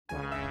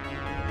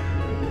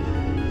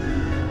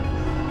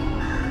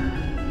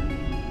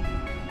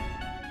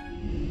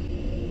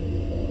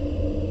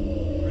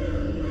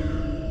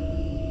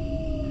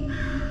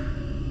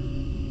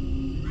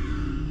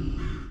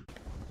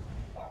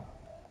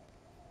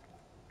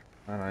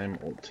And I'm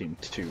old team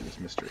 2 with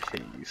Mr.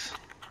 Hayes.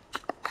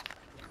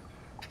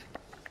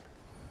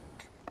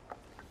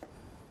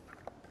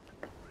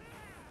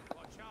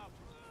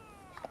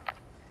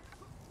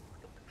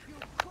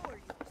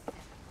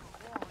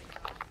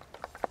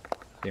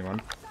 Team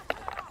 1.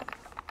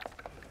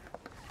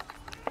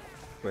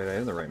 Wait, I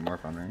have the right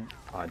morph on, right?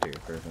 Oh, I do,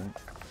 perfect.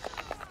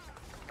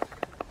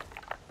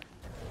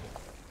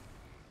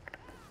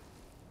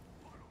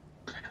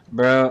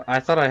 Bro, I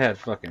thought I had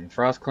fucking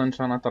Frost Clench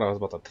on. I thought I was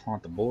about to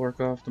taunt the bulwark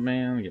off the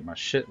man and get my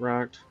shit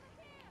rocked.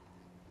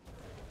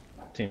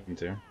 Team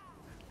 2.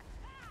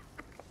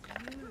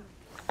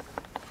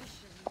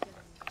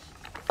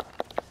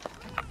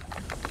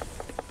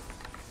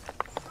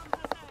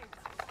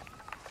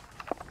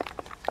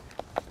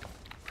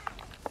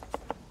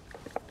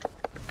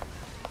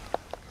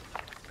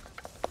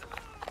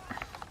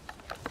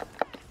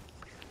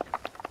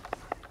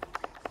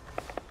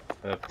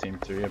 Up team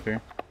 3 up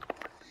here.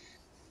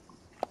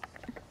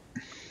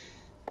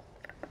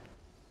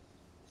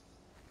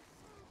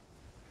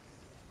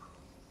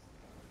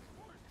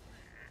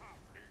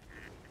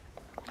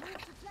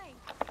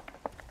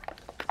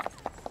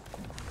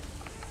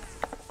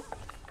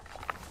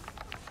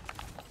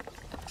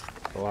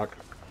 Block.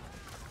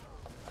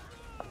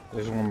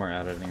 There's one more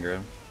added and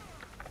grab.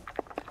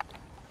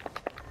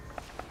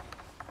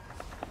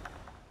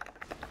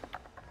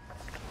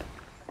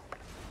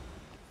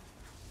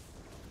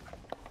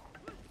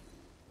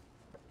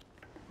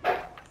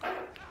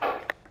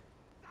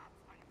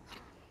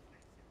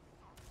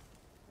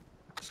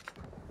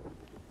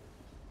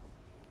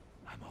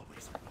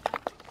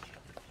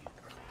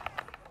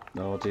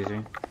 No, it's easy.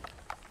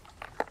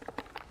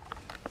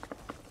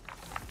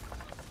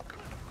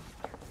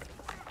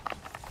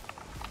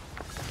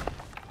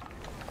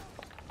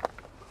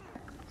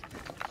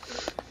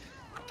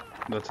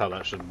 That's how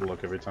that should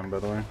look every time, by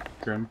the way,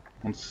 Grim.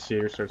 Once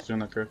Seer starts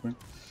doing that correctly.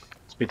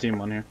 Let's be team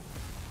 1 here.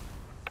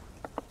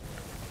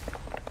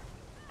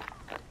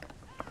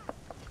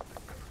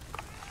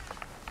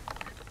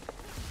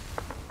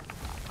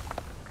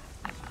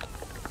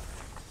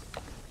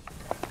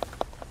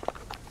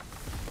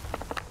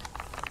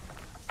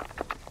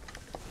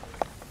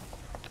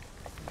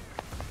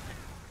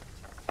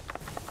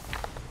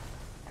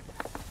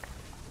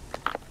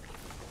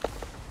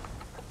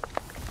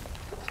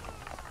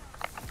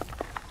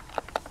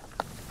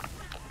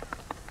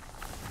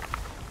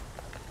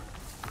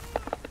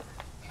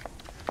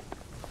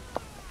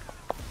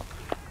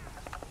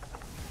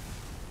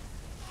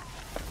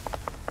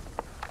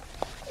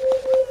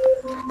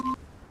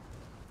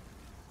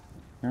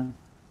 Yeah.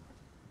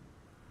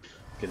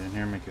 Get in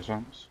here and make your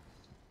swamps.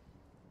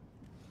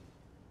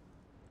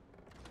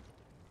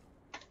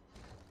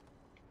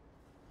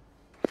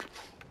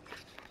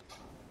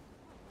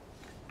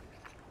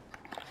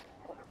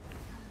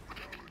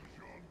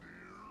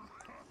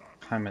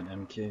 I'm an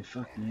MK.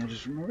 Fuck me, I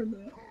just remembered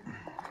that.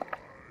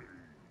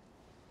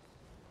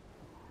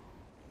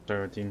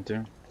 Start with team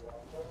 2.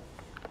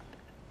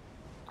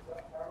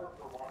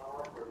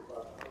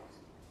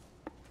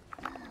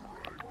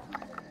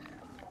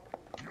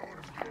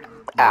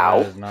 Ow.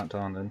 That is not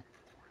taunted.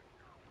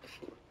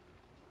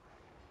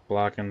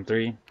 Block in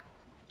 3,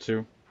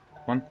 2,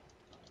 1.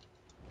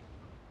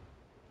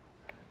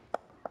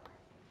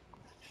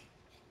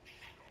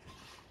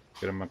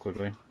 Get him up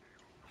quickly.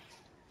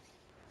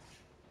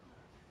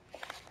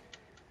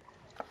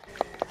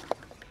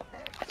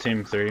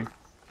 Team 3.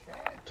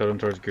 Totem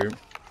towards group.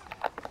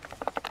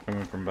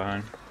 Coming from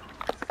behind.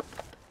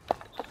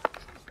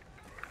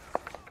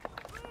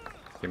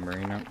 Get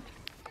Marine up.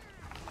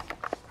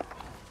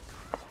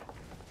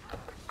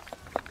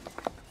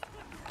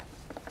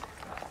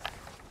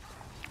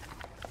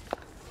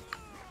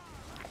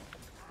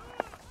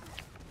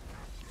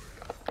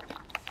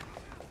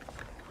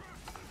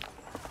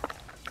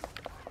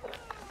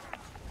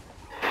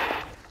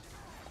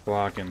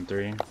 Block in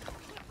 3,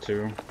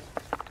 2,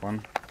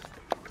 1.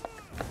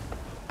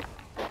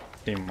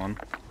 Team 1.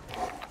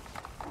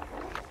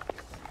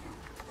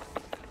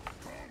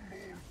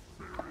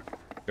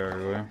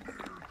 Gargoyle.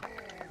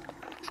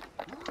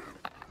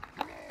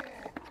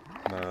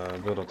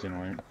 Build team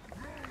white.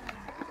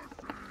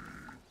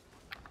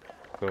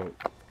 So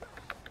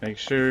make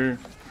sure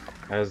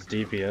as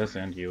DPS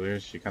and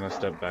healers you kind of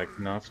step back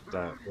enough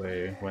that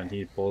way when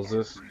he pulls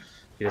this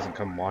he doesn't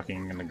come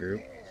walking in the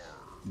group.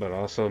 But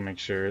also make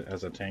sure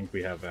as a tank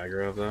we have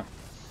aggro of that.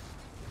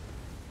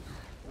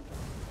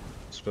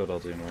 Split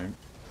ulti and white.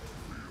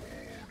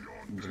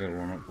 Just gotta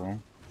warm up full.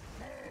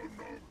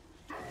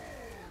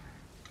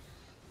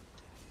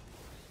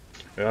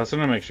 Yeah, also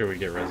gonna make sure we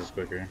get reses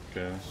quicker,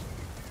 because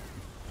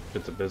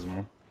it's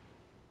abysmal.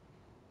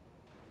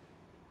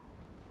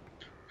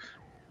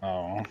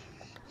 Oh.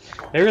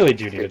 They really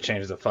do need to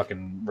change the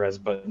fucking res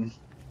button.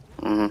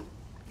 Mm-hmm.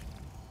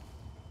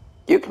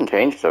 You can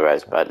change the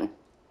res button.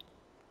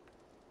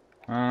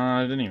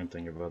 I didn't even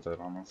think about that,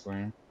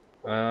 honestly.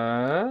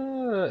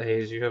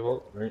 Hayes, you have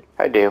ult, right?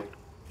 I do.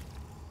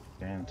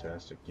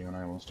 Fantastic. You and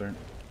I will start.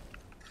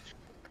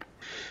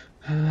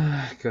 Go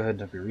ahead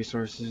and up your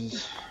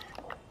resources.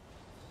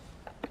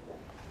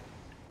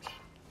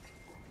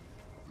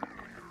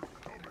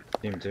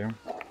 Team 2.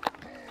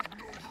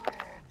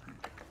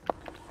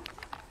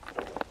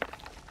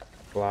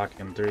 Block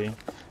in 3,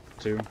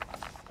 2,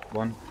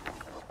 1.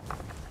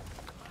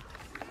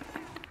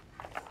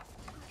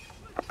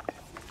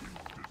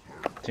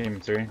 Team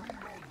 3.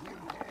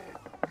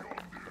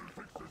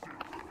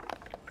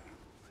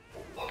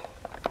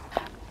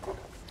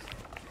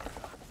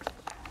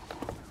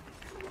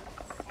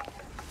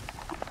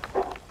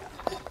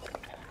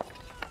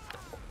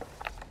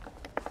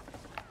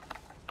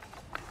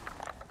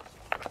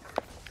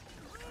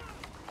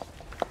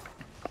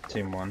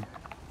 Team 1.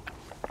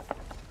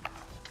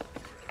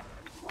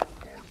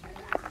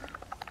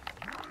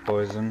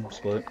 Poison,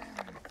 split.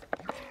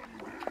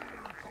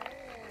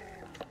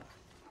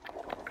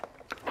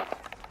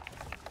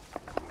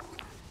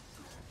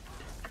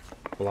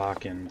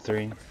 Block in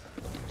 3,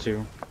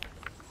 2,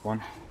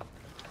 1.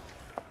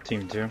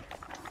 Team 2.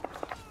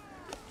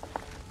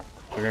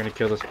 We're going to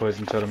kill this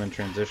poison totem in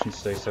transition,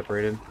 stay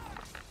separated.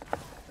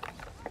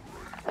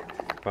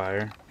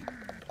 Fire.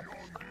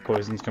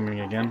 Poison's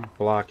coming again.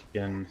 Block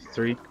in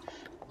 3,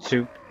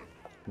 2,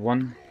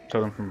 1.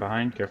 Totem from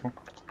behind, careful.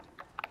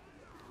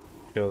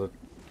 Kill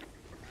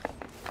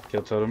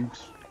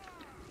totems.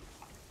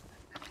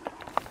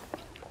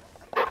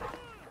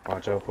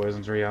 Watch out,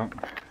 poison's re-out.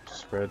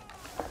 Spread.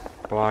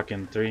 Block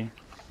in 3,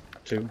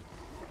 2,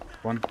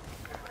 1.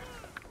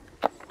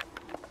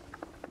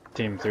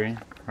 Team 3,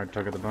 hard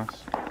tug at the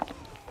bus.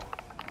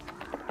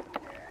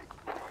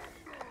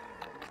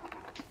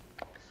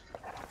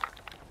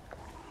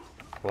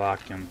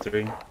 Block in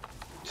 3,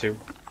 2,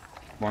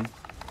 1.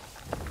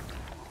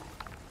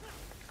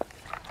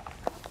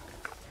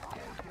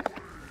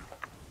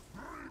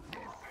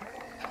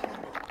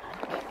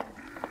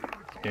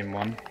 Team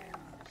 1.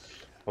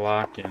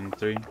 Block in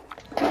 3,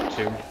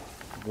 2,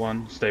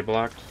 1. Stay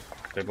blocked.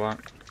 Stay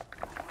blocked.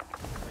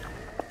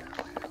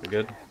 We're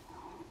good.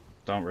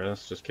 Don't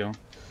rest, just kill.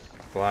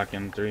 Block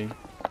in 3,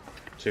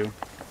 2,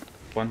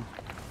 1.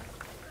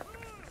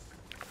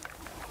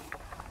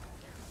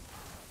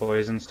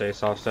 Poison, stay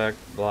soft stack.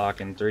 Block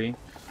in 3,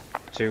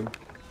 2,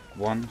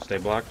 1. Stay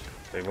blocked.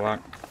 Stay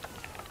blocked.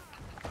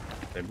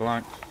 Stay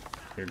blocked.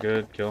 You're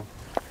good. Kill.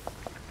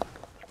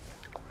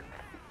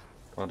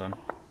 Well done.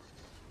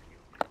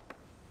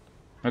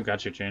 Oh,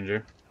 got you,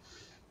 changer.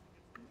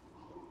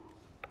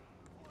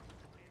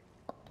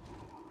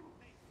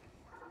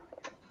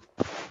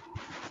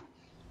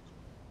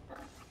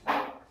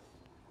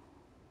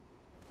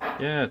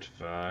 Get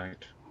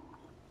fucked.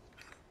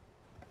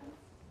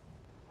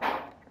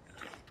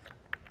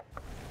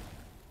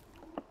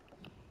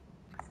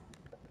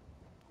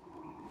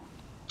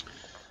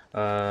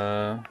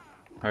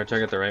 Alright,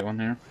 check out the right one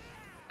here.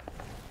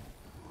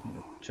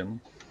 Chilling.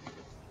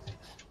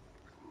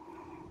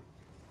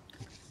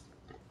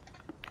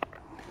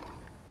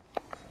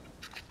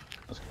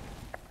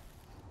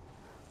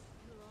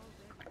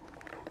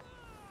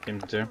 Team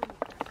 2.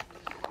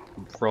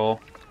 Roll.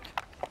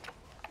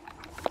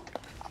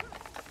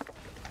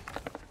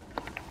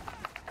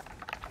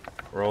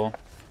 Roll.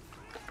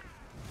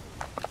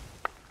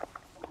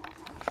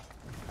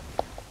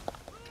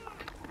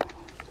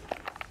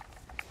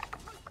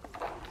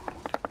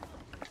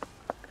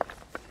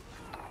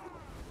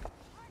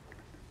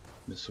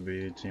 This will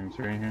be team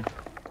 3 here.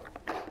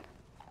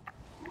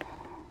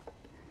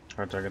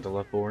 Hard target the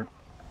left board.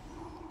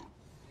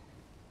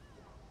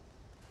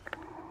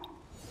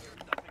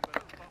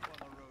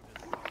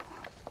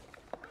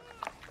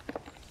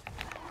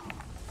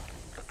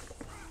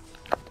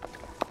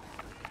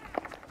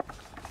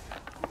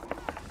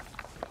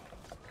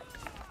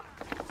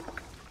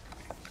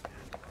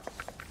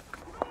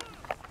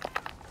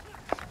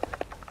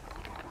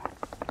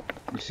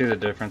 You see the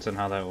difference in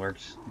how that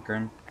works,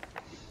 Grim?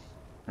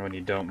 When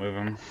you don't move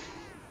them.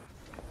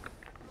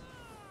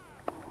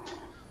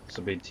 This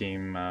will be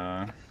team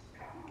 1.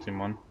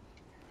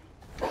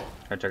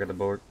 I check out the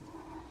board.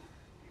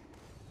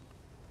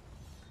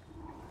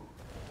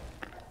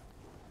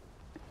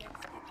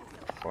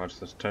 Watch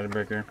this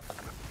tiebreaker.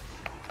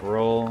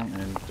 Roll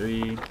in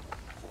 3,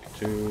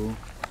 2,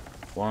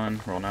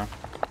 1. Roll now.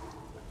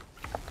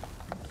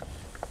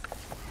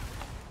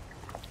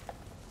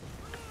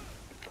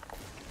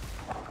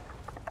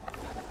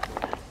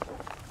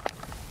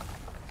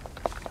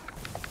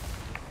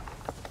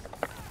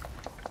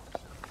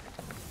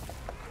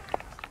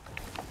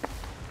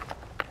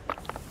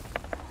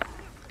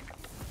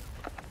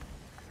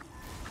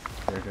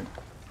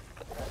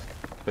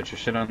 Put your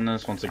shit on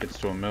this. Once it gets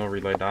to a mill,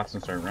 relay dots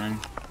and start running.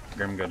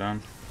 Grim, go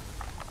down.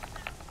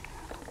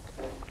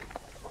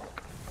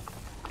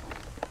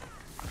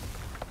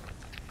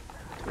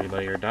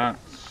 Relay your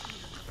dots.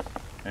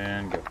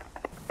 And go.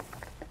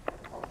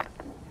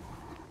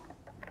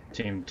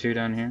 Team 2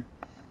 down here.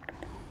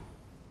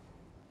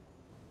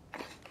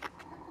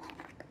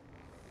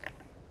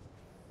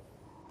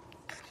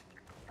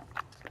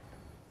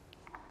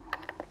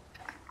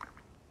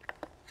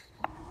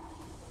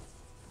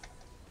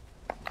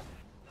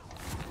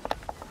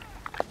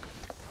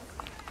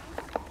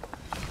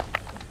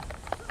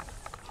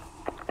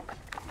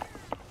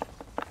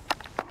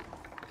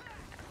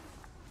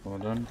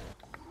 done.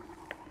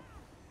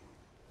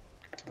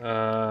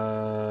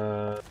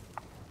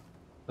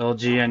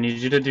 LG, I need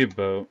you to do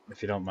boat,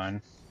 if you don't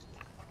mind.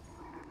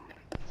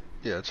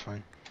 Yeah, it's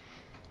fine.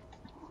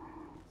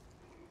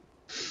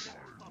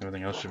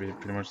 Everything else should be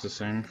pretty much the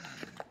same.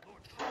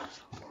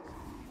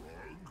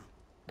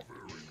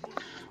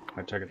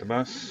 I target the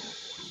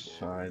bus.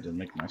 I didn't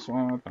make my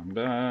swap. I'm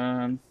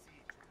bad.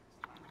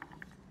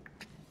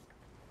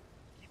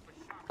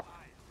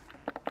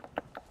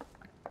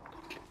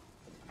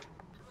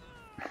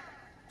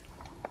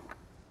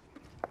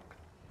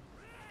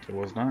 It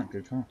was not.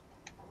 Good call.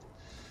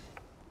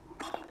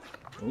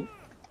 Oh.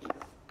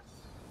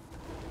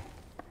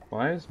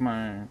 Why is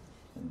my...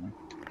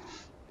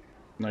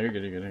 No, you're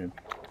good, you're good, you're good.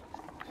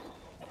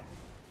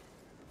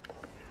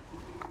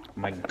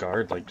 My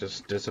guard, like,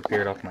 just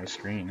disappeared off my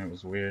screen. It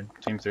was weird.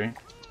 Team 3.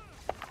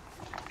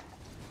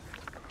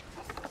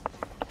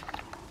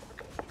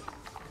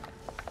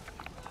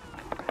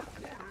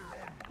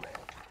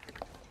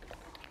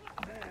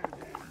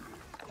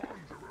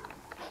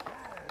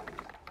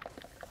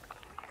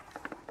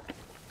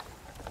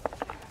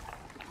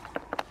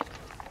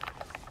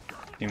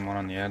 Team 1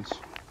 on the ads.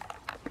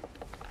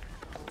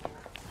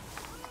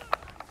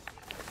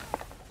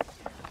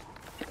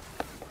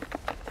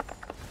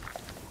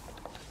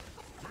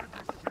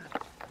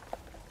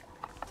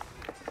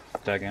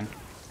 Tag in.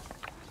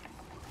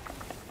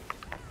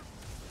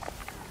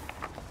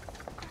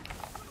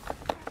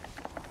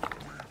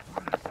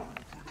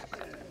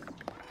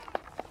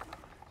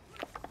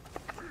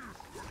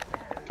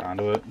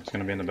 Conduit. It's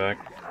gonna be in the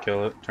back.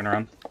 Kill it. Turn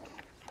around.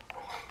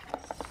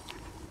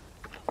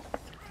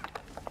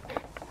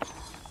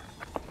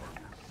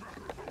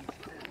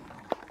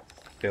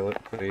 Kill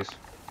it, please.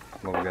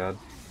 Love of God.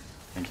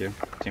 Thank you.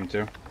 Team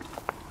 2.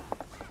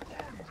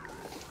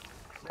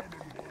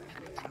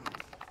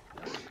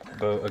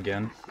 Boat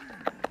again.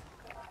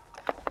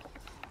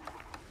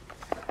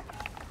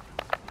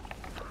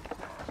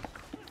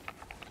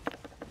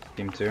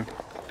 Team 2.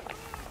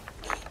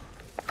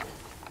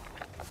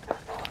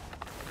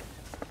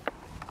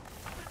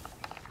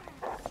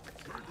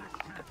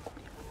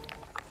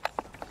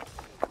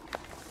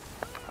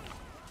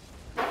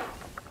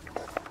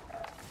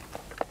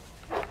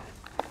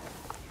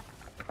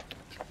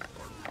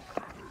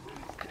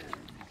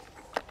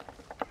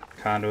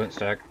 Conduit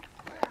stack.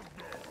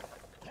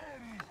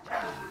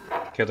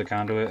 Kill the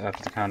conduit.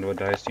 After the conduit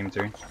dies, team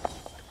 3.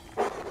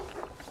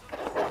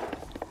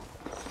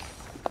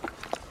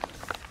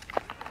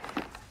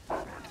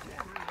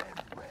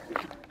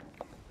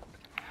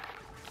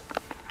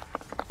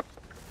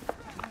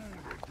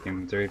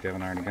 Team 3 if you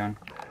haven't already gone.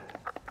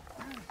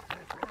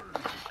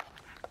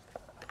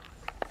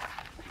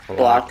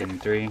 Block in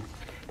 3,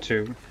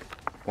 2,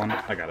 1.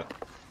 I got it.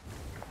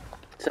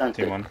 Sounds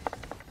Team good. 1.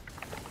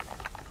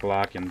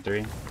 Block in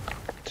 3,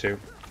 2,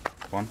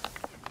 1.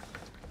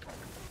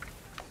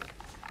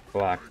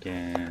 Block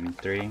in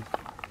 3,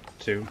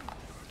 2,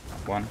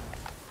 1.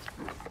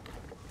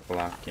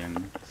 Block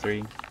in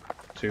 3,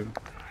 2.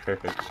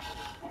 Perfect.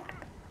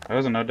 That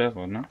was a no death,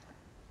 wasn't it?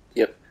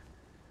 Yep.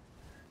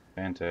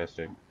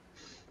 Fantastic.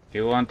 If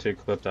you want to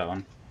clip that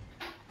one.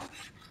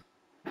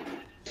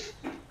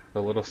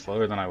 A little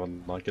slower than I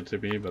would like it to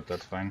be, but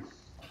that's fine.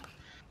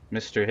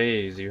 Mr.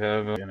 Hayes, you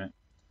have in it.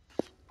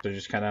 So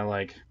just kind of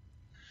like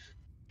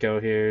go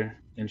here,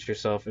 inch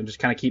yourself, and just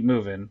kind of keep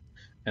moving.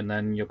 And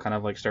then you'll kind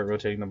of like start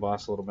rotating the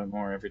boss a little bit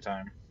more every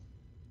time.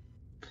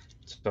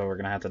 So we're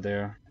gonna have to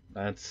do.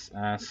 That's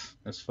ass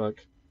as fuck.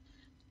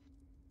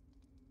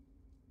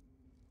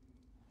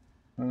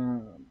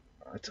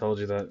 I told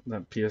you that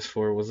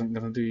PS4 wasn't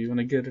gonna do you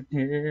any good in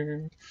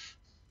here.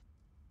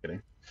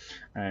 Kidding.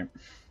 Alright.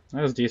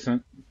 That was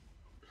decent.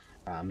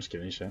 I'm just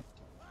giving you shit.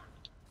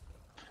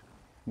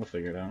 We'll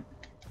figure it out.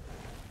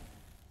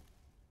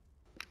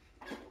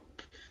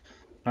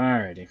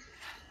 Alrighty.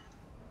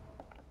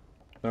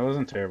 That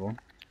wasn't terrible.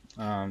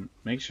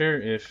 Make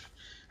sure if...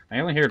 I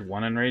only heard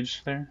one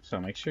enrage there, so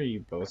make sure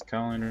you both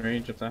call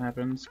enrage if that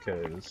happens,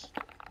 because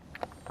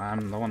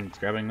I'm the one that's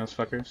grabbing those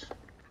fuckers.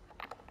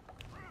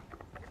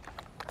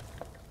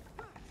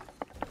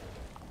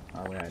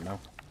 Oh yeah, I know.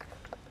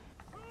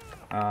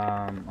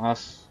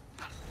 Also...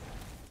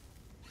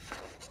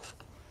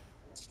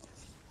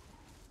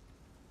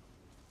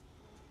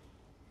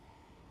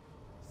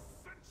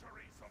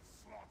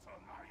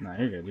 Nah,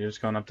 you're good. You're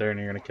just going up there and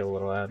you're gonna kill a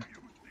little ad.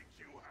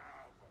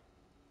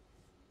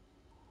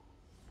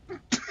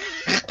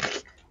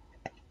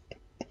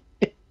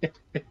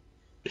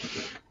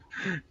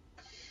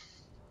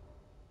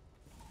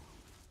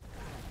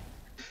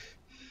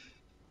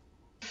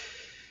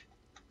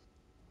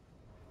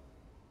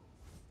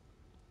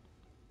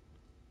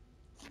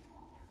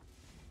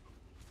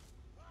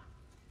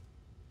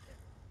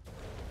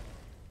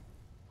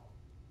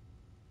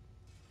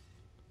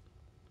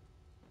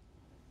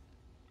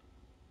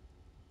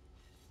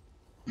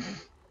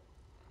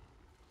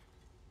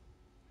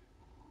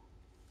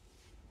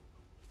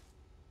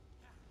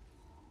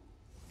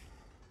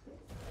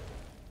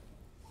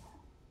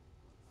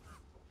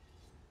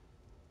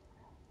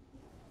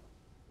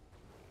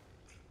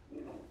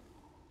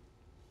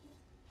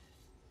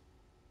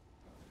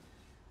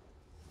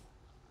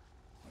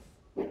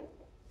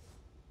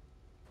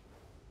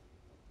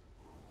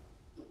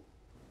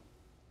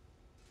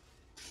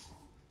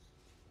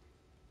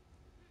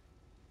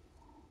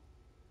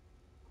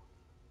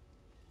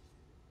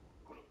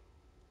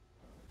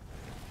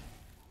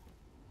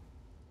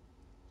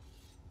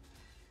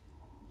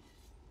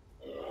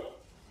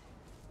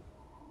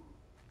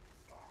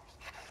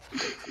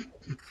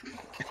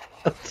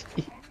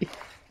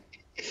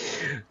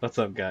 What's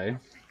up, guy?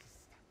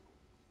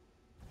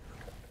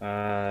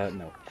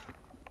 No.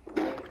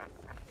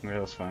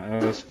 That was fine.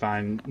 That was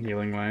fine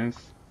healing wise.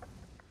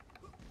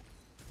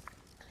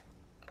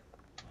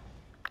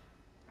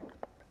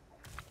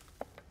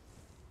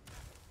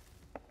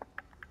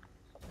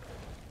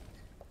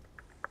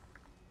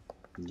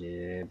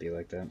 Yeah, it'd be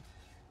like that.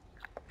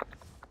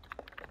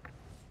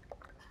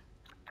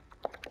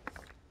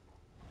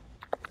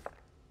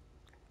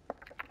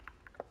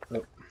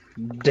 Oh.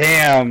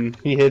 Damn!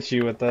 He hit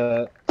you with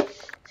that.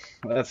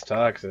 That's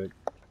toxic.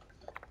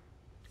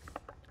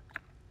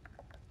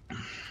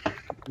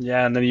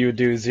 Yeah, and then you would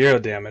do 0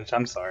 damage.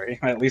 I'm sorry.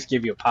 I at least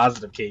give you a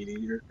positive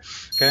KD.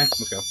 Okay,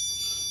 let's go.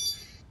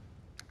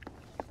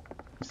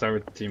 Let's start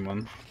with team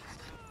 1.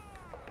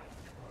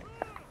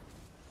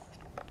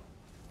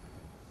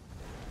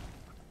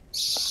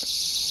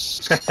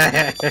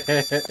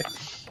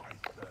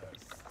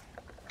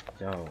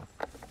 Yo.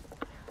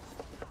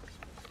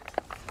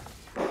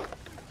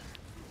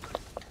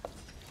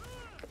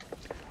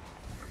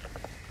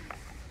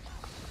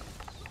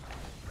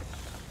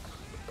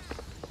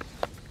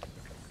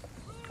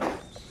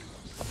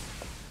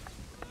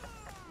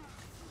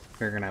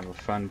 We're gonna have a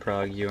fun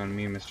prog, you and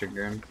me, Mr.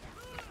 Grimm.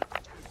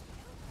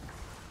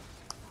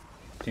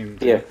 Team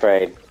 2. Be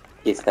afraid.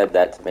 He said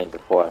that to me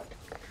before.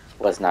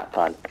 Was not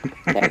fun.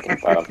 Can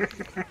confirm.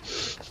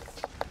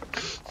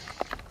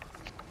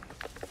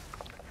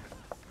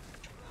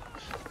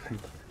 You're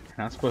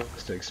not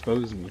supposed to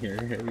expose me here,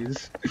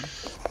 Hayes.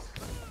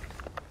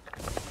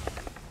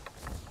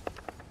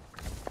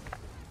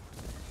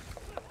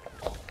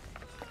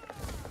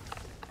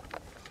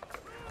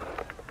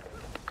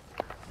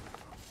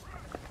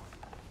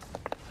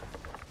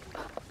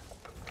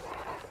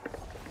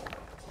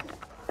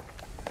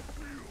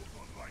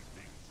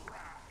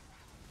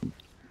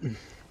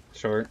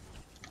 Short.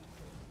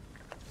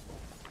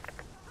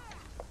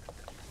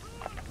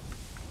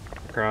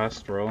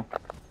 Crossed, roll.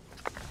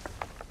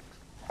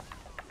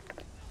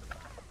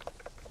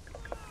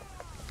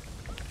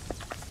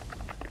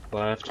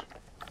 Left.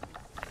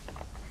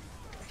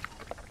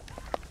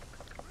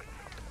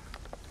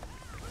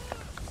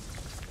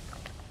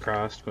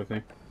 Crossed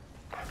quickly.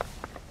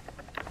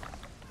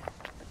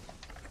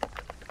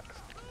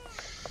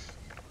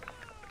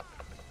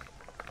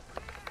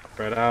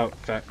 Spread out,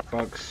 fat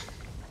fucks.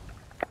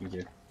 Thank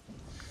you.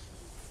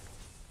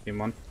 Team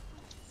 1.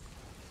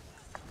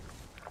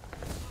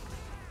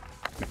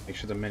 Make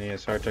sure the mini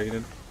is hard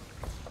targeted.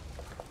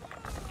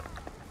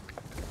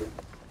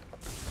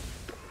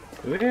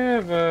 Do we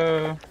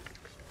have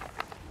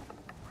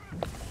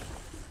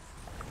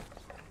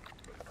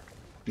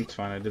It's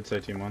fine, I did say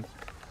team 1.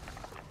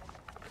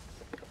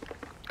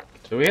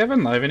 Do we have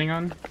enlivening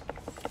on?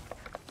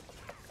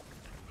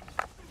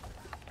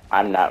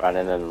 I'm not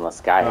running it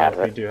unless Guy has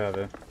we it. do have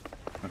it.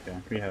 Okay,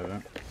 we have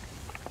it.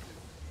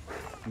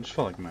 I just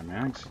felt like my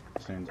max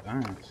saying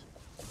ass.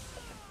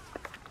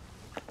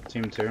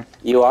 Team 2.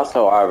 You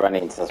also are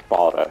running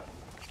Suspalder.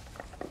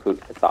 Who'd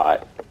have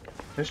thought?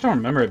 I just don't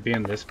remember it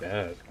being this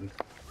bad.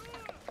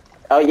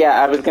 Oh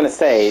yeah, I was gonna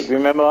say.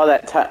 Remember all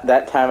that time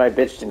I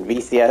bitched in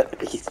VCR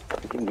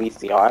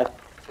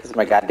because of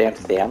my goddamn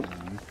Sam?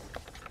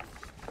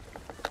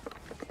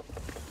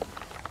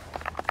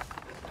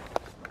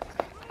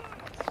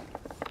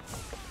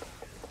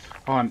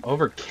 Oh, I'm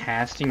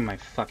overcasting my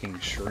fucking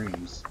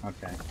shrooms.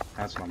 Okay,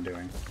 that's what I'm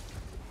doing.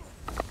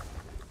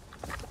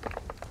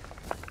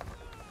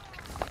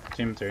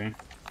 Team 3.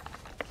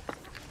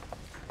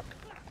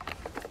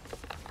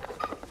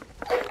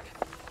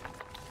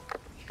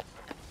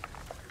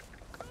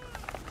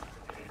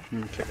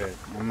 Okay,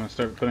 I'm gonna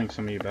start putting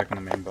some of you back on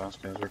the main boss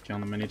because we're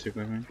killing the mini too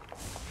quickly.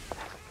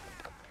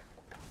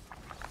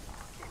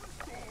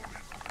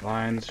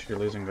 Lines, you're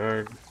losing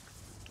guard.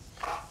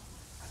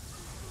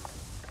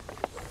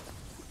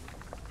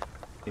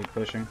 Keep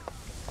pushing.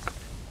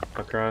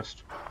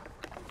 Across.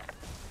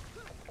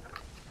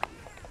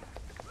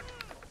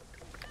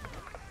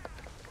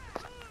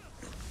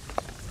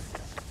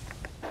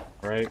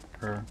 Right,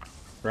 or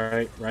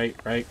right.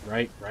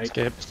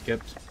 Skipped.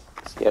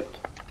 Skipped.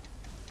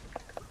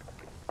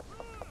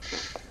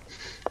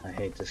 I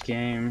hate this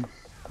game.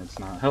 It's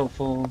not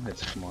helpful.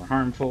 It's more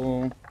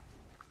harmful.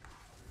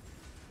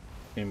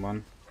 Game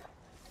 1.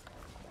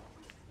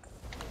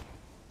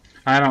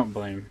 I don't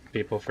blame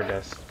people for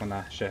deaths when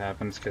that shit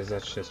happens, because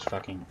that's just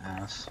fucking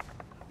ass.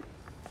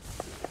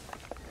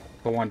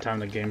 But one time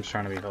the game's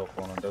trying to be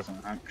helpful and it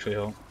doesn't actually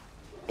help.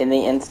 In the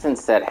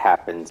instance that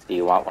happens, do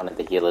you want one of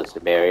the healers to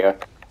bury her?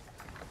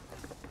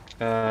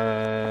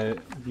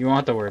 You won't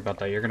have to worry about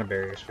that. You're gonna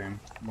bury your stream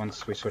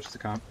once we switch the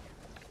comp.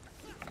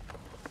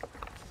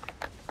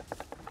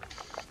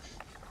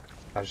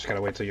 I just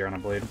gotta wait till you're on a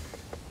blade.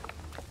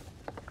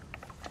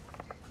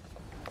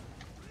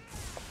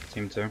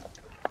 Team 2.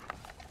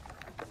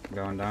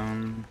 Going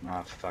down.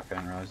 Oh fuck, I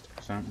didn't realize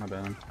the %, my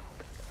bad.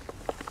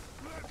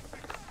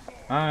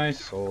 I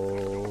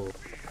sold.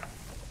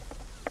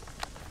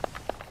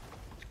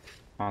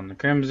 On the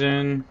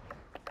Crimson.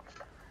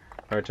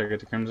 Hard target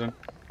the Crimson.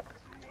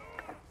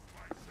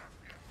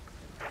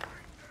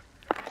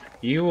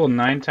 You will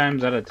 9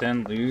 times out of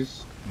 10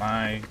 lose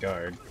my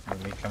guard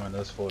when we come on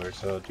this floor,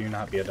 so do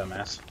not be a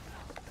dumbass.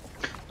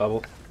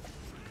 Bubble.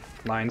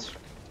 Lines.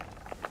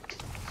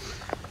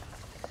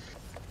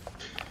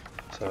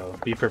 So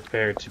be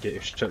prepared to get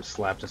your shit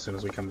slapped as soon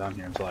as we come down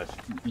here until I,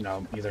 you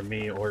know, either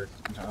me or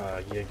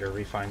Jaeger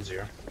refines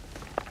you.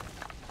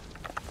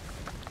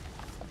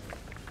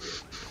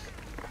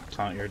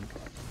 Taunt your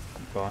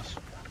boss.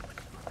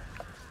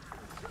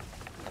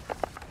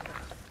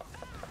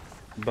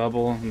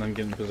 Bubble and then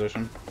get in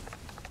position.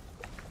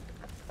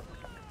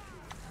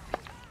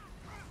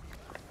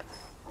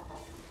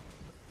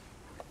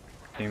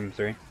 Team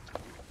 3.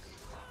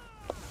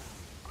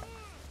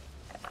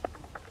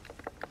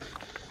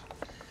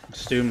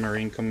 Stu and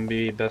Marine, come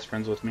be best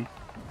friends with me.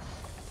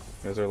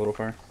 You guys are a little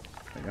far.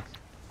 There you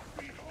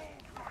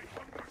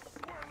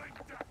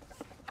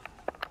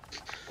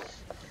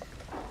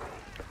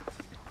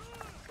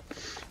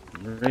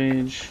go.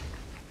 Rage.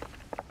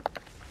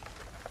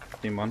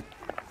 Team 1.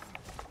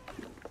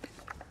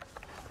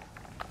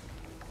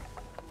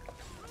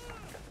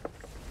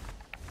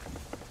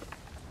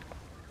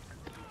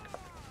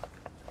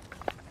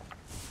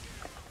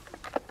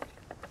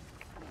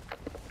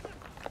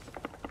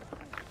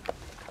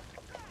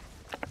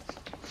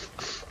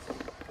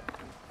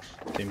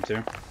 Team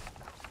 2.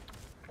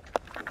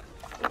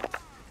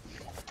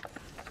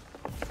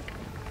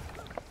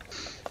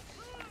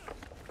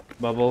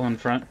 Bubble in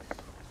front.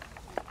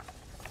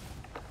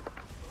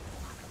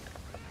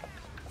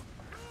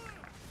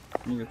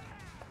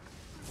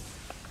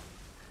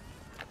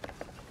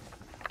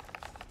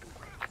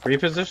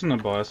 Reposition the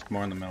boss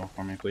more in the middle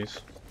for me, please.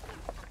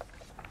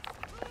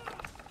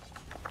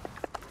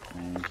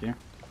 Thank you.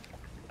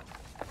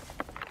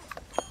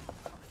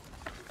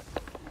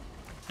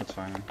 That's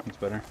fine, that's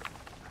better.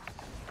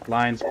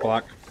 Lines,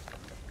 block.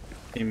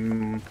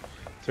 Team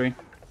 3.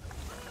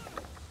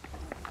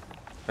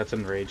 That's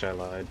in rage, I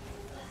lied.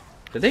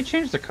 Did they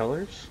change the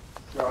colors?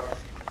 No.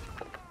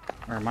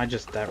 Or am I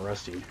just that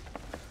rusty?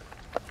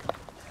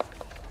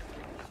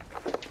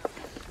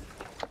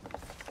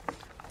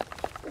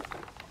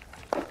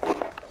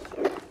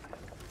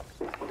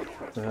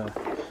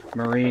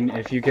 Marine,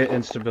 if you get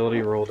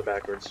instability, roll to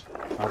backwards.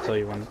 I'll tell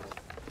you when.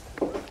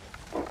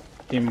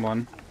 Team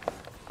 1.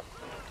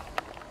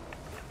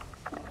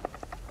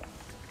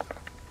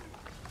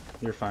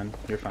 You're fine,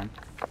 you're fine.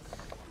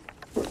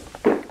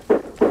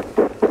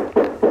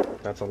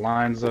 That's a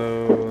line,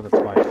 though.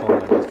 That's my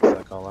fault, I missed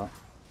that call out.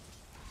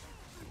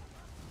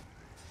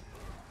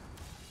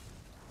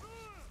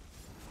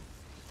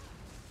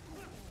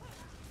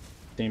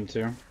 Team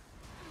 2.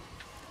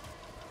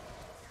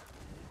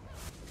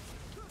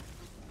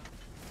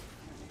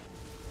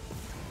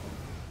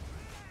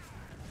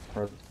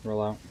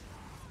 Roll out.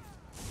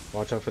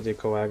 Watch out for the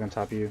coag on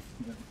top of you.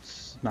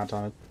 It's not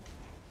taunted.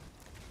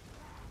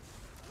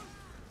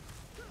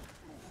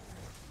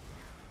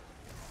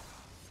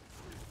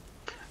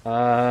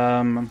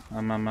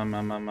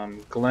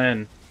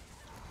 Glenn,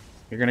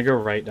 you're gonna go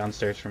right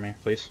downstairs for me,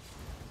 please.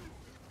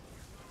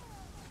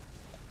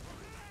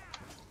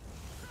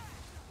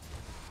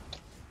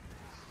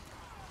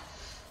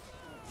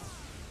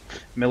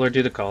 Miller,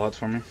 do the callouts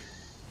for me.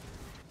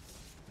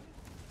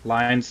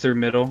 Lines through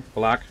middle,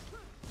 block.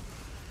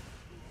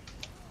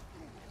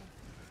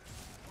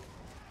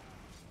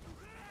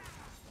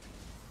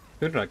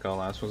 Who did I call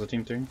last? Was it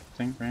team 3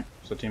 thing, right?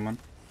 So team 1.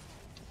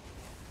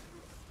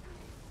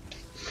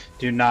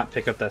 Do not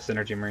pick up that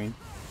synergy, Marine.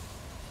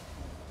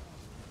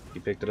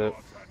 You picked it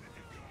up.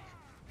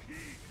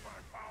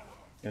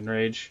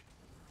 Enrage.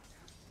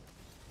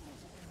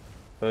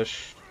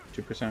 Push.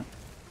 2%.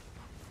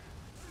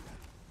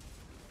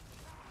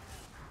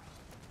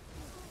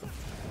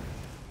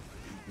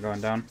 Going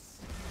down.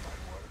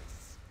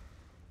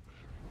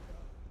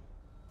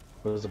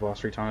 What is the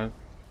boss retaunted?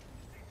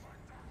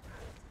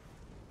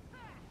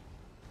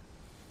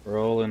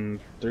 Roll in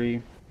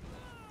 3,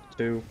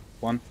 2,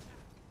 1.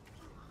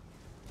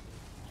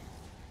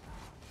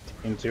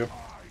 Team 2.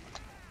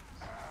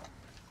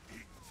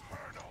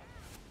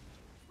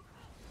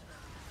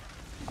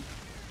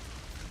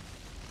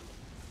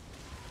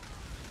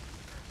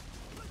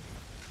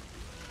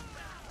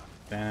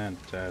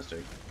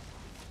 Fantastic.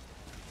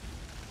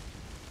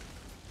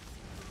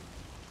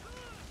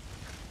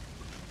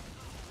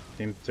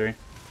 Team 3.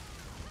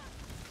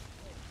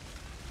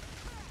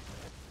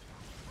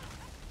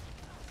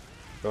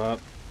 Go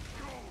up.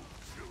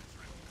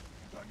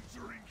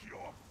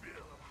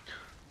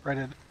 Right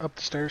in, up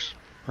the stairs.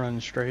 Run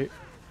straight.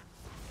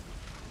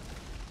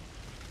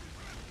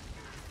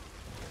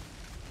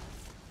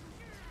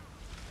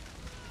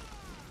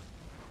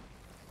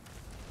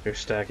 You're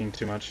stacking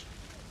too much.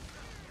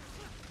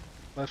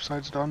 Left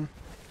side's done.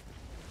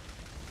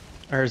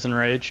 Ours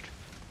enraged.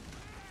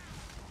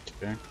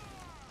 Okay.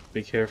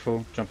 Be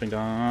careful. Jumping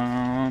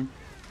down.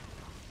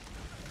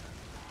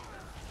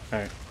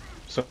 Alright.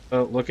 So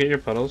look at your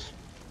puddles.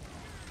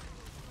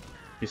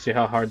 You see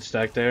how hard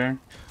stacked they are?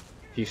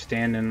 If you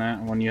stand in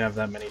that, when you have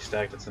that many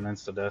stacked, it's an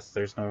insta-death.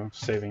 There's no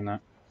saving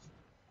that.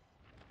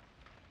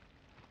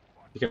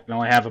 You can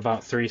only have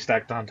about 3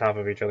 stacked on top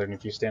of each other, and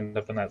if you stand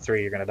up in that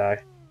 3, you're gonna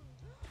die.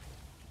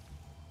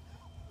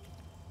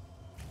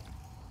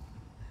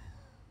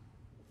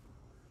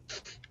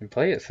 And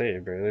play it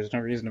safe, bro. There's no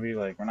reason to be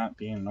like, we're not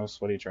being no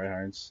sweaty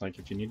tryhards. Like,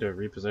 if you need to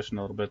reposition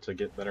a little bit to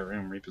get better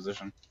room,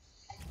 reposition.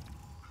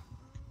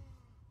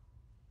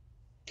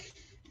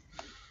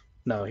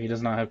 No, he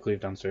does not have cleave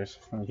downstairs.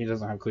 He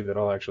doesn't have cleave at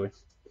all, actually.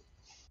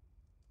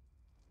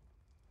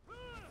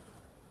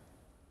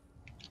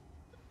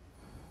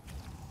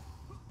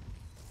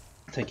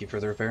 Thank you for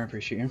the repair,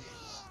 appreciate you.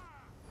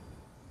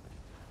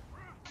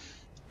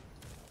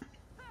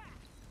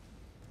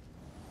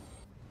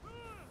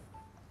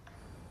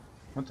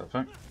 What the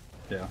fuck?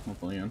 Yeah, we'll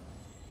pull you in.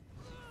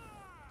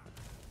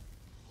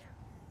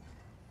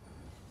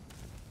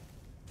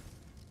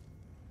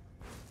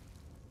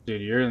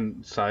 Dude, you're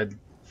inside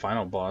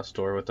final boss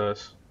door with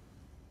us.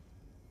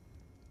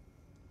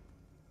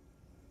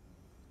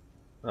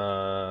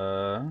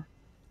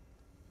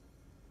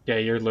 Yeah,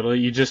 you're literally,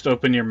 you just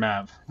open your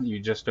map. You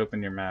just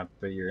opened your map,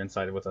 but you're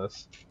inside with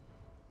us.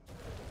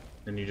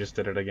 And you just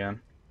did it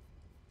again.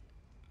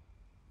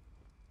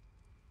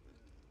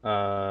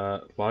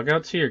 Log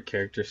out to your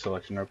character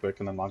selection real quick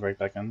and then log right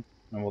back in.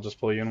 And we'll just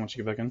pull you in once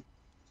you get back in.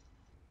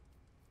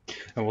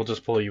 And we'll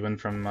just pull you in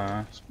from,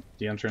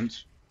 the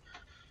entrance.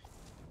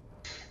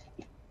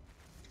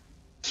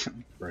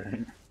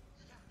 Right.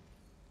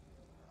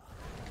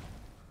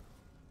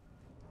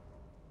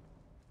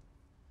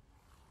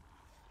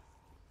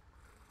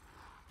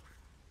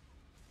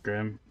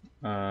 Graham,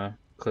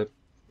 clip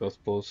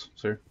both pulls,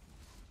 sir.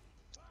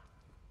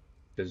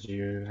 Because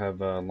you have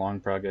a long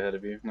prog ahead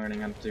of you,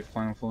 learning how to do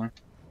final floor.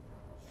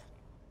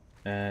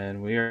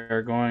 And we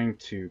are going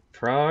to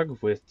prog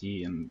with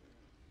the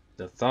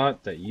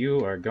thought that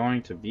you are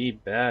going to be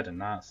bad and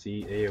not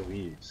see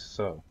AoEs.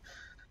 So,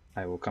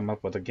 I will come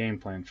up with a game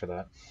plan for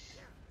that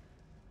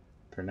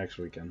for next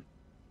weekend.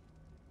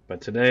 But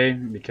today,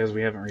 because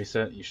we haven't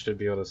reset, you should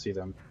be able to see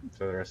them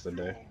for the rest of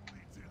the day.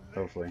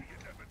 Hopefully.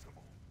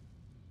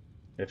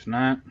 If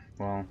not,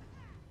 well,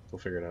 we'll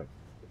figure it out.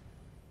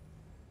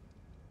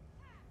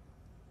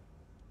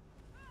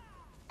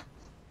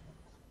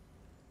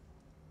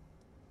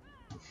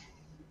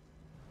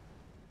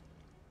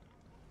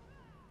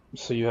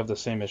 So you have the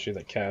same issue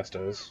that Cass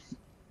does.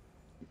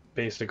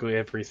 Basically,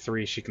 every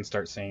 3 she can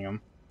start seeing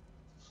them.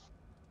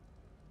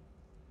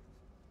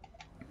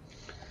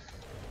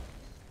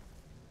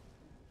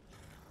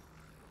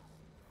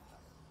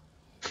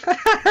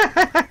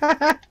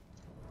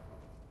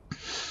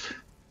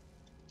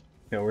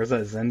 Yo, where's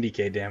that Zen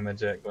DK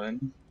damage at,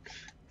 Glenn?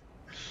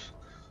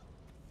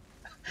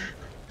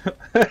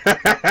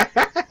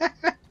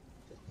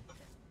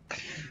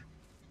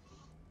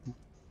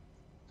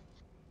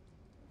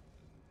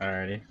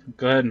 Alrighty,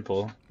 go ahead and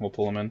pull. We'll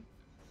pull him in.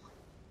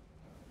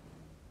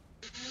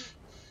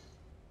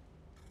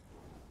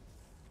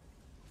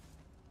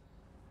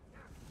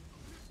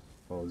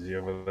 Oh, is he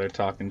over there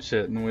talking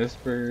shit in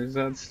whispers?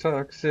 That's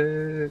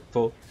toxic.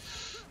 Pull.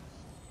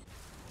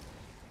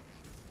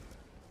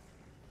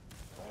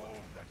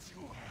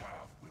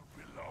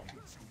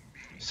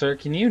 Sir,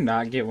 can you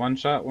not get one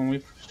shot when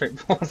we straight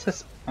pull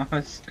this on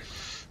us?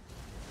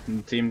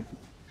 Team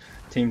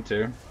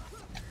 2.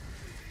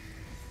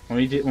 When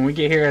we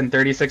get here in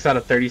 36 out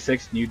of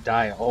 36 and you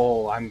die,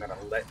 oh, I'm gonna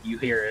let you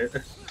hear it.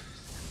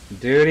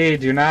 Duty,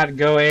 do not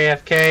go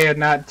AFK and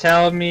not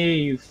tell me,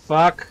 you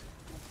fuck.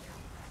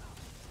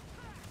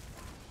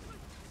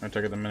 I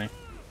took it the mini.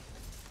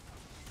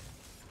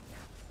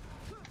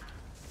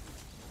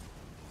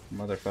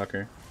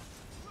 Motherfucker.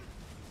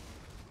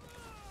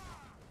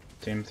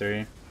 Team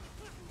 3.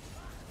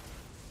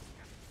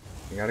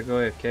 You gotta go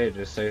AFK,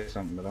 just say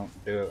something, but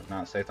don't do it,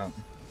 not say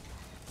something.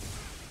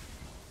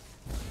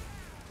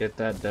 Get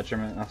that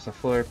detriment off the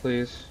floor,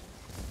 please.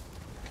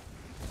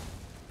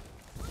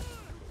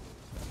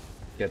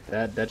 Get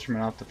that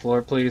detriment off the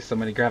floor, please.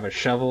 Somebody grab a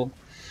shovel.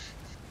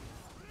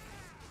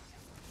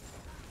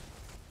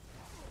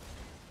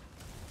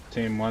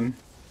 Team 1.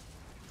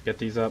 Get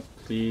these up,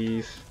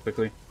 please,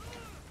 quickly.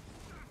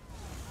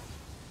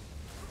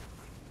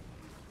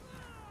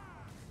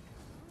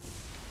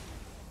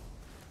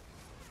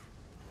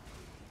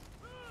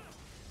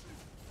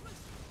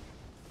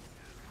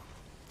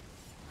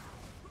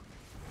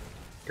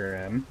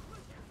 Grim.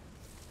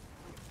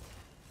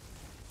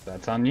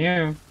 That's on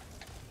you.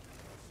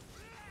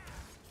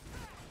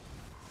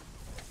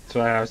 That's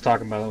what I was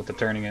talking about with the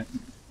turning it.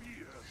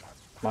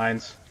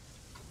 Lines.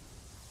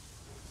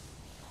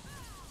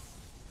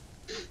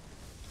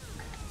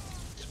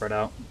 Spread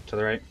out to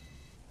the right.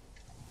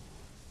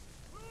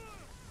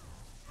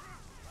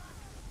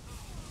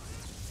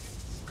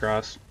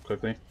 Cross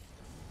quickly.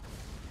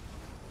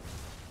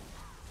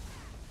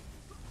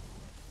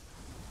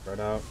 Spread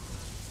out.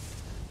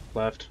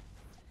 Left.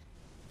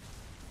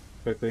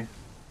 Quickly.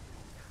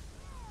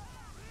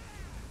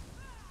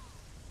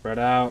 Spread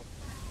out.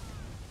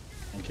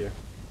 Thank you.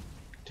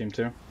 Team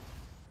 2.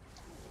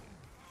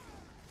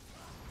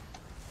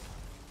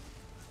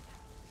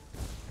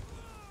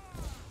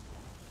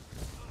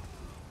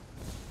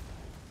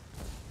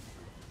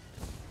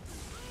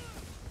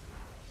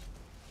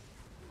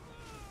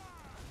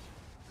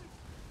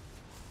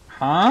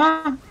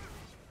 Huh?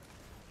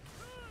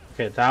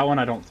 Okay, that one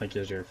I don't think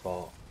is your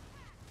fault.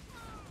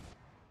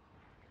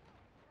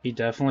 He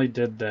definitely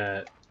did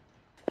that,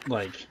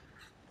 like,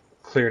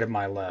 clear to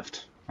my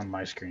left on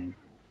my screen.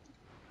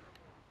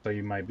 So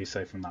you might be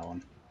safe from that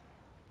one.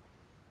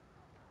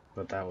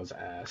 But that was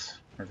ass,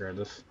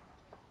 regardless.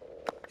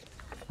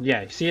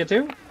 Yeah, you see it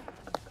too?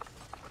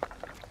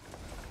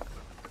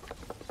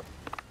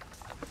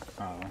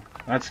 Oh,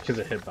 that's because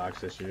of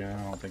hitbox issue.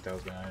 I don't think that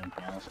was gonna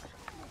anything else.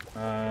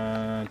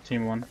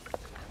 Team 1.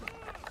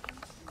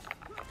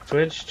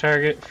 Switch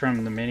target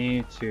from the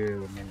mini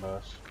to main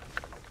boss.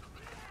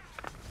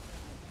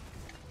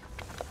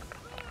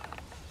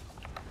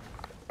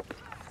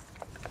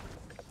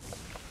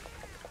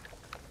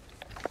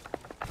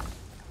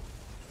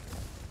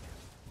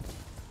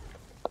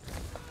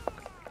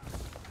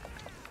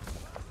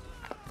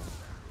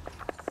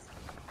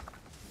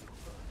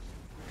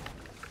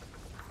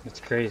 It's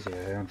crazy.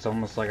 It's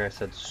almost like I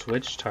said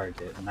switch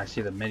target, and I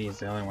see the mini is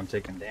the only one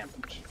taking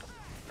damage.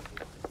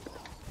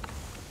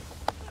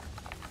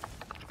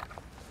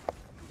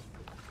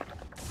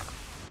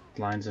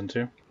 Lines in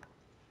 2.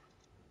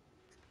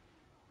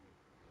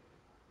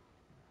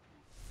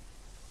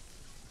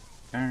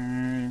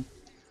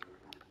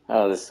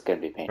 Oh, this is gonna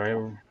be painful.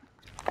 Right.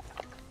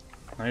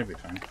 No, you'll be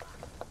fine.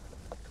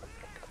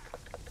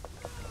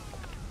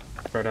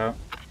 Spread out.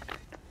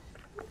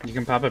 You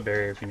can pop a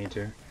barrier if you need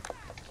to.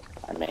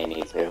 I may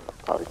need to.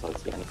 Probably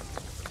towards the end.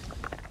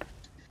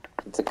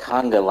 It's a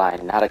conga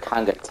line, not a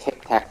conga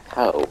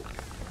tic-tac-toe.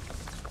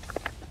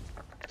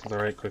 To the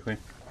right, quickly.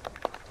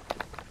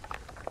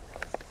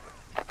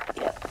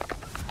 Yep.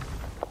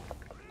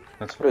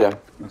 That's Here we fine. go.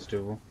 That's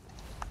doable.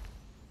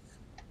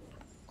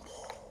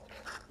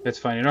 It's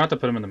fine. You don't have to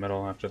put him in the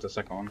middle after the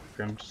second one.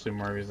 Grim, just do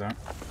more of these out.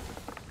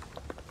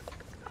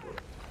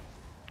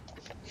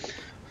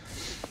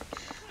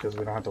 Because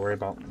we don't have to worry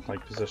about,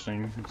 like,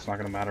 positioning. It's not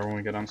going to matter when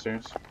we get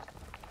downstairs.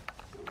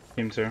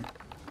 Team 2.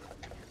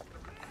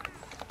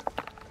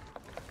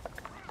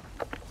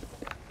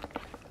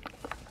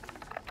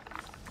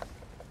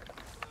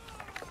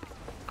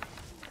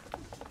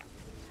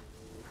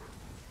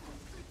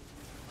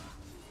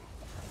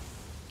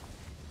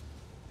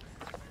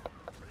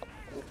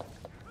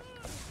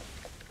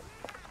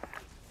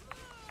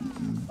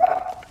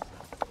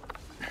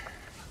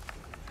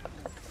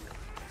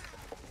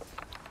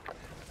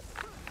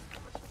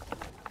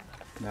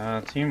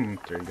 Team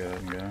 3, go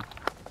ahead and go.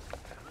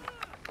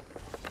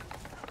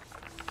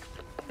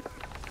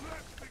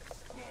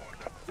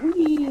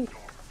 Whee!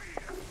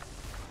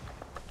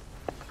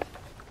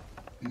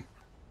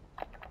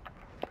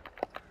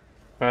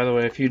 By the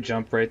way, if you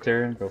jump right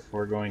there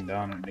before going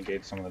down, it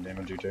negates some of the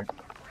damage you took.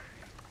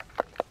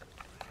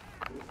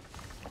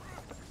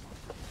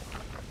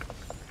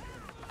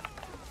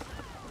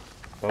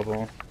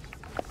 Bubble.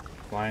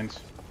 Lines.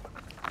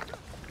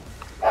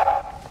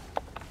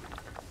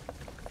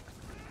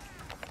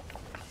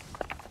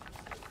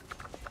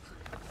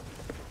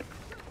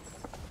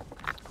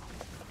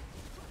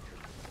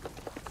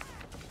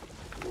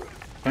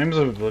 Flames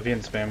of Oblivion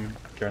spam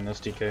during those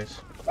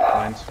DKs.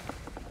 Lines.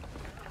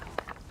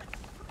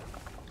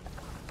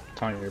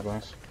 Taunt your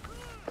boss.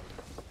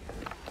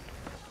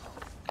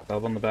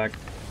 Bubble in the back.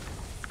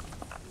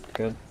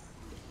 Good.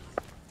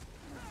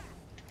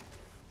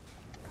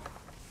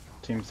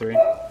 Team 3.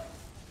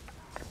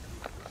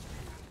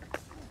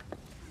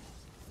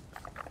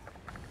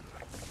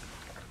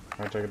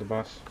 Right, target the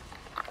boss.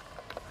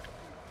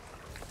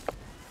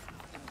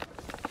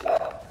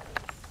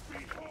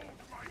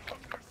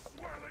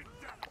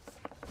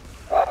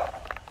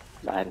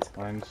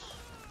 Lines.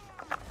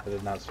 I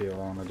did not see it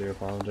all, and I do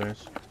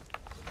apologize.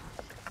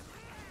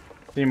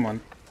 Team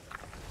 1.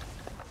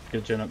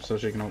 Get Jen up so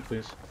she can ult,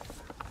 please.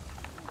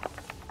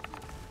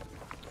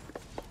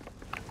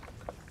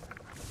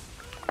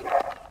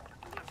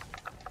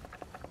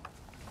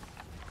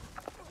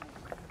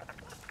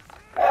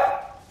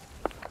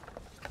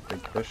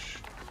 Big push.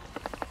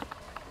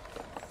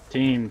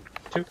 Team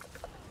 2.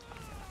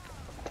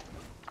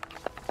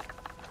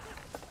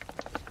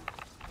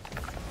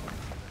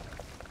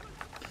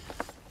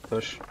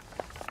 Push.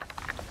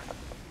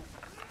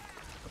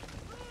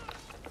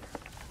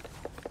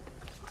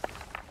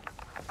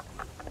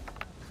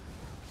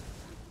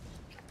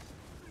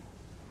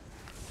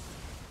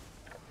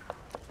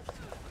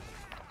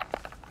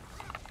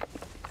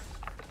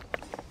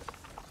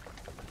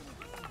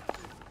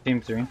 Team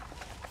 3.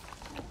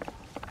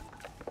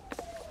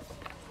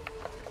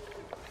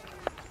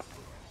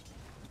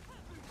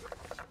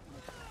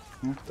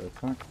 What the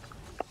fuck?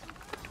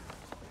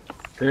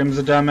 Grim's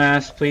a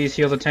dumbass, please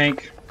heal the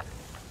tank.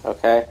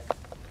 Okay.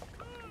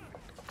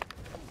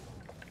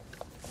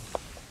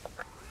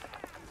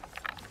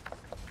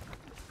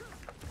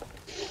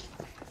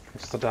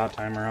 What's the dot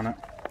timer on it?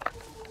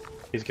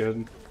 He's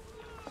good.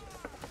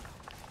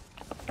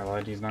 I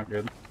lied, he's not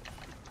good.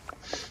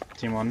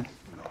 Team 1.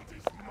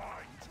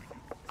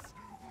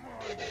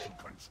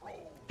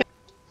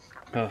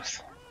 Oh,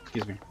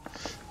 excuse me.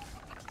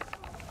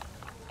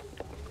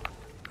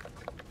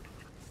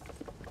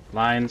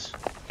 Lines.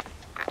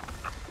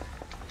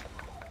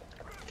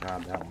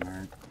 God, that one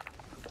hurt.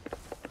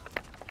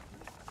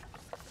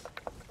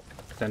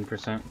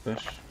 10%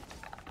 push.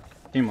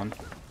 Team 1.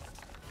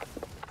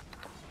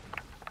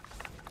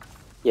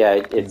 Yeah,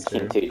 it's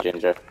Team Team 2,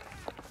 Ginger.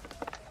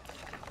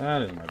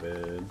 That is my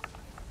bad.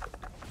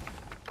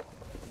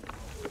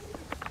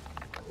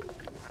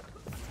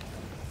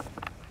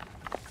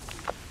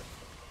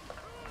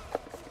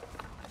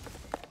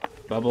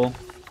 Bubble.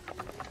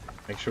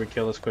 Make sure we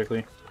kill this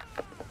quickly.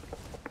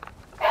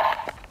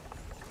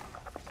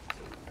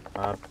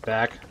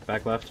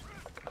 Back left.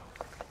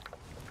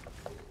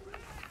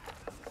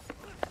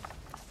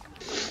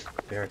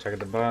 They are attacking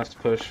the boss.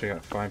 Push. We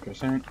got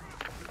 5%.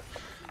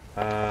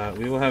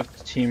 We will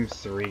have Team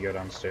 3 go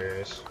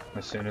downstairs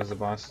as soon as the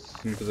boss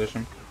is in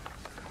position.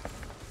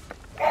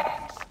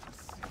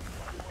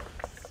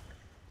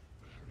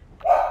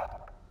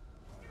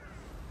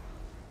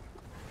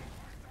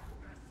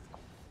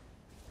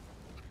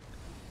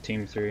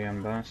 Team 3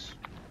 on boss.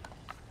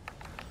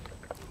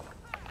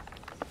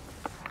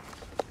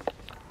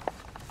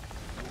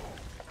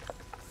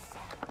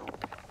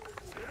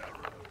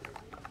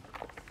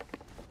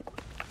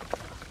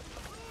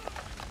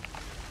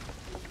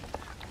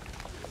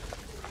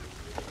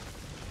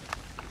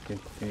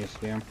 Can you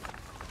see him?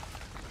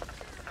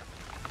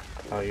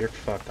 Oh, you're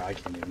fucked. I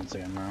can't even see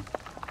him now.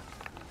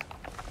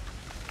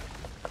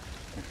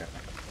 Okay.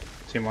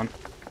 Team 1.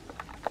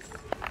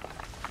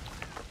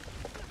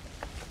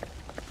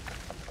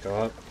 Go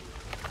up.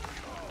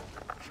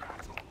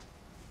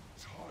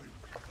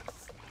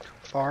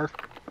 Far.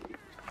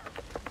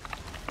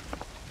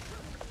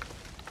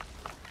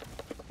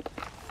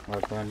 Oh,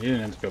 Glenn, you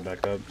didn't have to go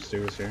back up.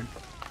 Stu was here.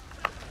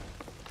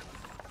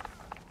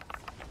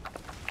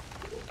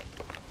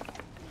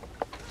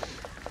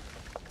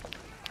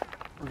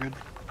 We're good.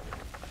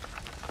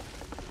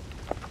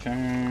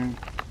 Okay.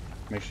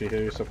 Make sure you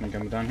heal yourself when you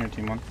come down here,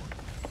 Team 1.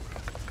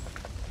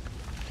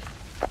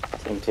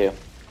 Team 2.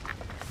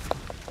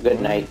 Good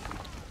night.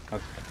 Yeah,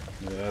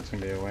 that's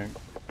gonna be a wipe.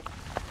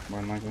 More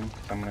than likely.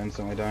 I'm gonna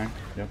instantly die.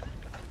 Yep.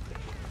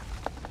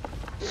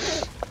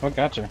 Oh,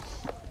 gotcha.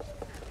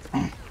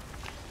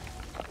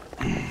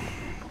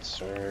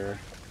 Sir.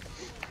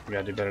 You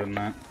gotta do better than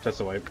that.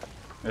 That's a wipe.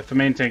 If the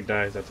main tank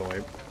dies, that's a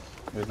wipe.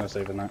 There's no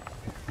saving that.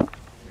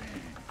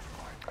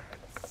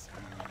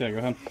 Yeah, go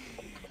ahead.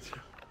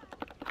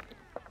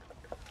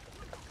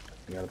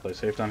 You gotta play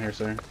safe down here,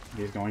 sir.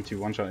 He's going to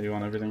one-shot you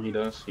on everything he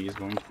does. He's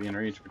going to be in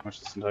range pretty much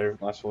this entire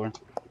last floor.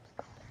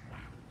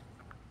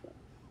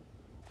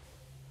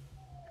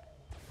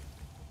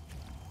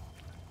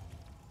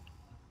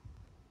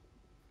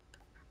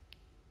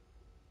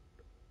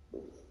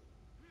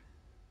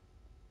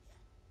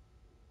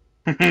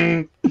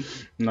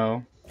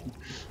 No.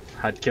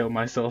 I'd kill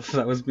myself if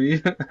that was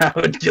me. I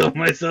would kill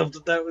myself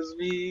if that was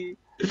me.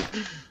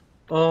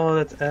 Oh,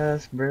 that's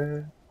ass,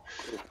 bruh.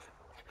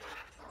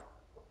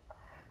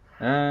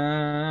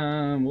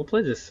 We'll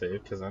play this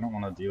safe because I don't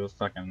want to deal with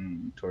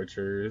fucking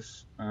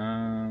tortures.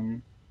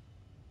 Glenn,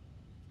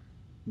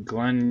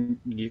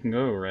 you can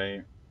go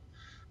right.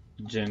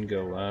 Jin,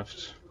 go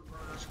left.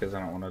 Just because I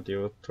don't want to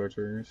deal with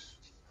torturers.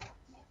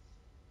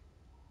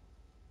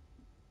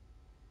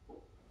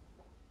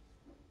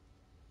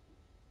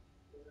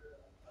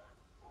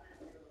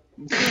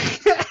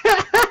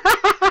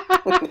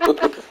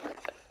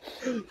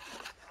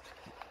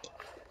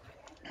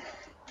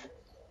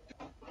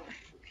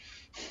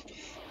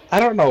 I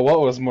don't know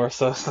what was more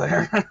sus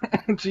there.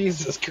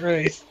 Jesus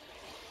Christ.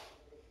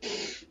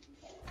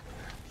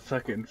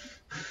 Fucking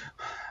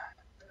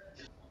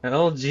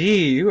LG,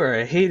 you are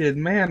a hated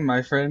man,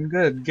 my friend.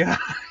 Good God.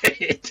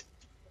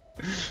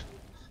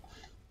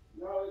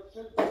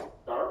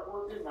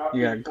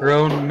 You got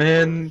grown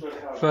men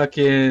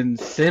fucking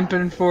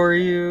simping for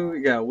you.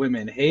 You got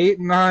women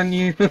hating on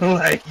you.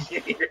 Like,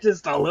 you're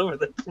just all over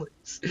the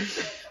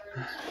place.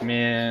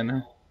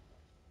 Man.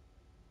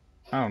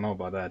 I don't know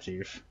about that,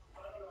 Chief.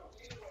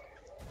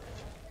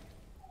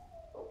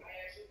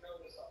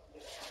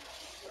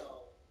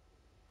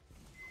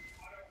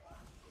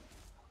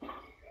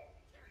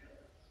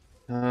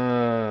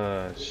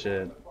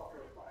 Shit.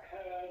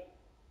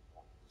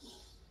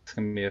 It's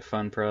gonna be a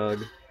fun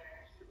prog.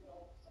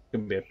 It's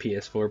gonna be a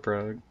PS4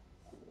 prog.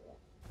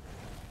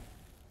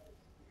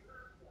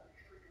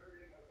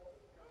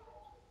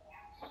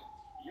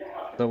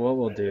 So what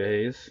we'll do,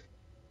 Hayes,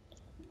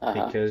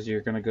 because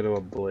you're gonna go to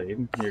a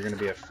blade, you're gonna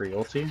be a free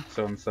ulti.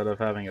 So instead of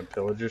having a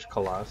pillager's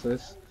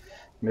Colossus,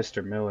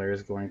 Mr. Miller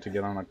is going to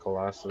get on a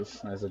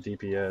Colossus as a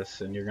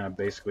DPS, and you're gonna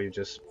basically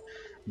just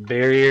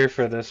barrier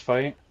for this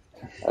fight.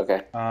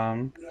 Okay.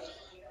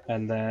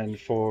 And then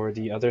for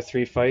the other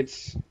 3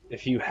 fights,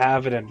 if you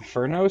have an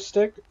Inferno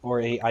stick or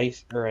a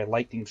ice or a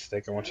lightning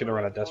stick, I want you to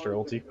run a Destra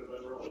ulti.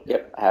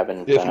 Yep, I have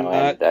If Inferno not,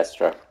 and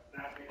Destra.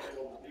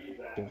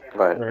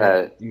 But,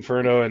 or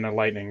Inferno and a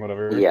lightning,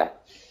 whatever. yeah.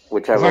 As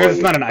Whichever long as way it's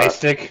you not an prefer. ice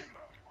stick.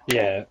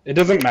 Yeah, it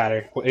doesn't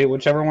matter.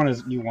 Whichever one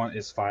is you want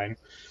is fine.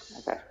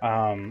 Okay.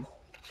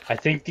 I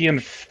think the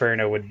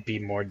Inferno would be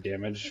more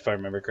damage if I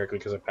remember correctly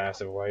because of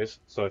passive wise.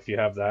 So if you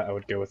have that, I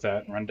would go with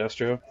that and run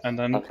Destro. And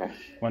then Okay.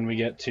 when we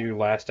get to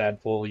last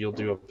ad pull, you'll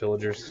do a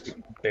Pillager's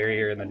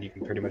barrier, and then you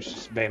can pretty much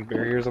just spam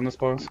barriers on this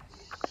boss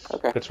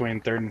Okay. between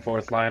third and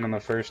fourth line on the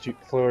first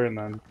floor, and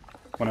then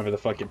whenever the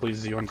fuck it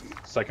pleases you on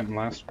second and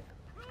last.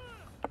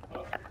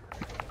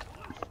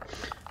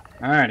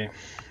 Alrighty,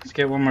 let's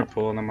get one more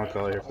pull, and then I'll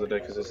call here for the day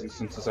because this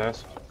instance is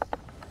ass.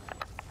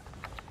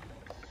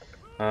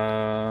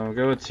 We'll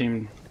go with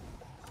team.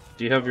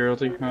 Do you have your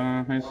ulti,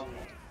 Hayes?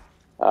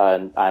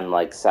 I'm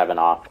like 7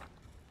 off.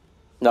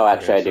 No,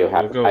 actually, Okay,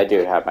 so we'll go. I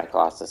do have my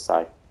Colossus.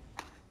 Sorry.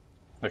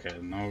 Okay,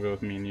 then I'll go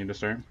with me and you to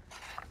start.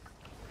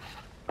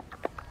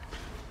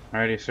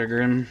 Alrighty, Sir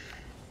Grim.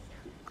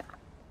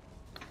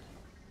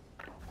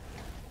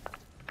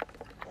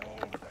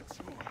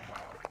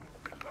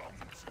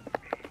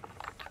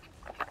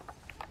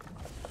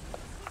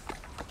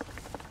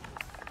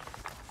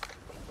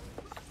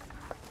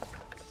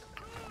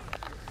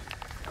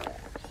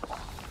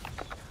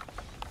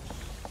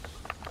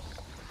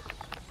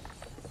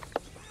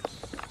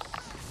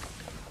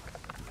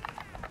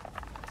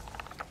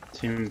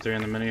 Team 3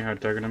 in the mini, hard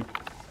target him.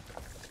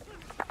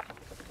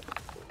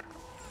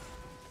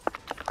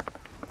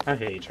 I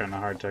hate trying to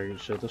hard target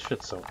shit. This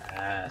shit's so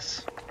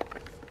ass.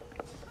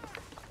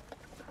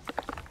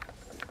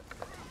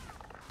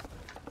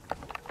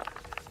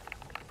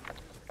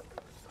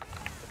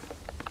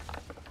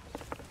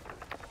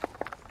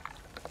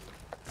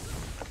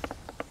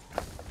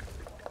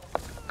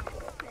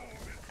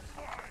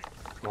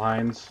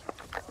 Lines.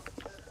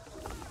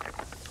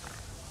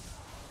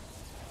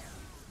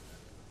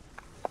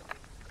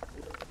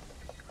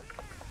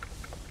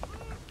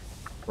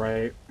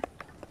 Right.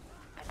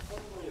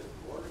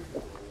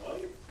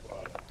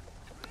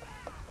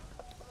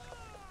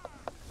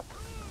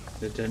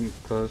 It didn't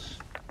close.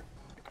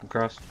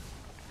 Across.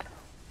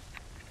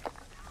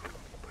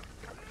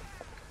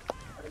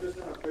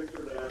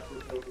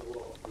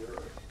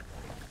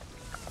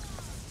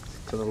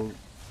 To the.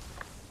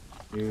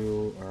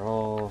 You are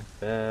all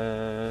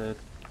bad.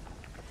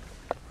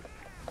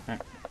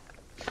 Alright.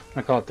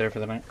 I call it there for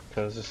the night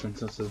because this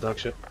instance is dog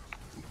shit.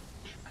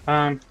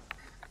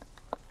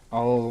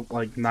 All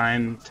like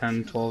 9,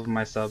 10, 12 of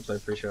my subs, I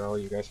appreciate all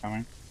you guys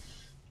coming.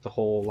 The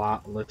whole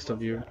list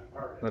of you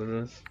that it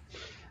is.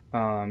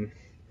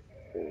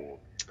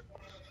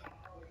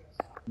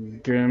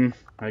 Grim,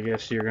 I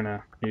guess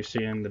you're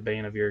seeing the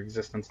bane of your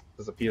existence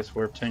as a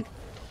PS4 tank.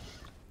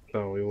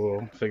 So we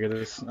will figure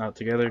this out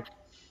together.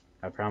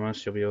 I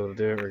promise you'll be able to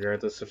do it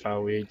regardless of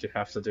how we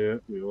have to do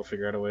it. We will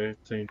figure out a way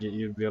to get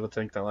you to be able to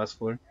tank that last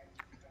floor.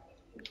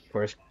 Of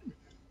course,